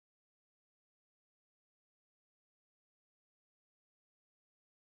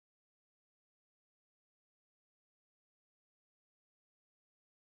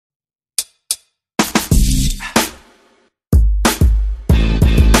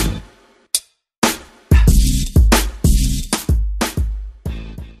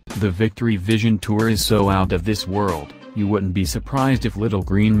The Victory Vision Tour is so out of this world, you wouldn't be surprised if little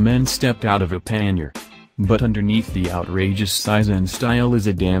green men stepped out of a pannier. But underneath the outrageous size and style is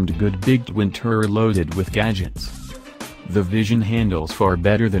a damned good big twin tourer loaded with gadgets. The Vision handles far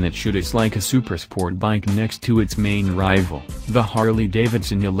better than it should. It's like a supersport bike next to its main rival, the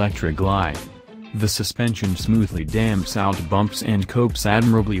Harley-Davidson Electra Glide. The suspension smoothly damps out bumps and copes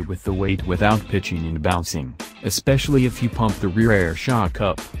admirably with the weight without pitching and bouncing, especially if you pump the rear air shock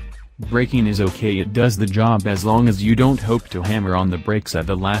up. Braking is okay, it does the job as long as you don't hope to hammer on the brakes at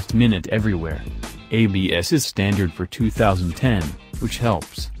the last minute everywhere. ABS is standard for 2010, which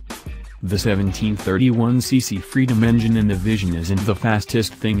helps. The 1731cc Freedom engine in the Vision isn't the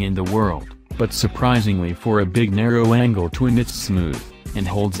fastest thing in the world, but surprisingly for a big narrow-angle twin it's smooth, and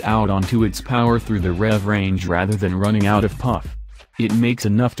holds out onto its power through the rev range rather than running out of puff. It makes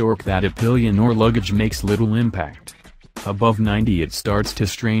enough torque that a pillion or luggage makes little impact. Above 90 it starts to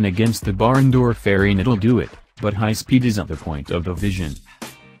strain against the barn door fairing, it'll do it, but high speed isn't the point of the Vision.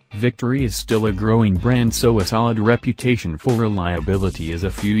 Victory is still a growing brand, so a solid reputation for reliability is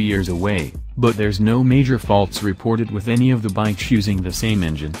a few years away, but there's no major faults reported with any of the bikes using the same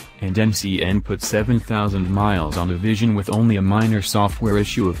engine, and NCN put 7,000 miles on the Vision with only a minor software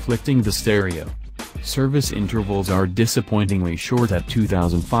issue afflicting the stereo. Service intervals are disappointingly short at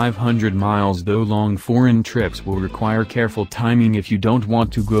 2,500 miles, though long foreign trips will require careful timing if you don't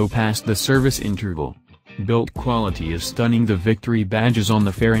want to go past the service interval. Build quality is stunning. The Victory badges on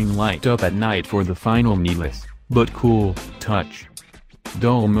the fairing light up at night for the final needless, but cool, touch.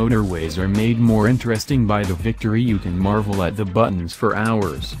 Dull motorways are made more interesting by the Victory. You can marvel at the buttons for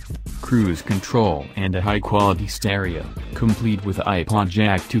hours. Cruise control and a high-quality stereo, complete with iPod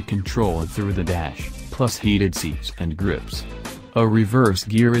jack to control it through the dash, plus heated seats and grips. A reverse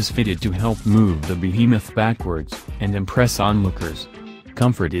gear is fitted to help move the behemoth backwards, and impress onlookers.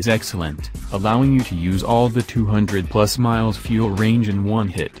 Comfort is excellent, allowing you to use all the 200+ miles fuel range in one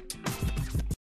hit.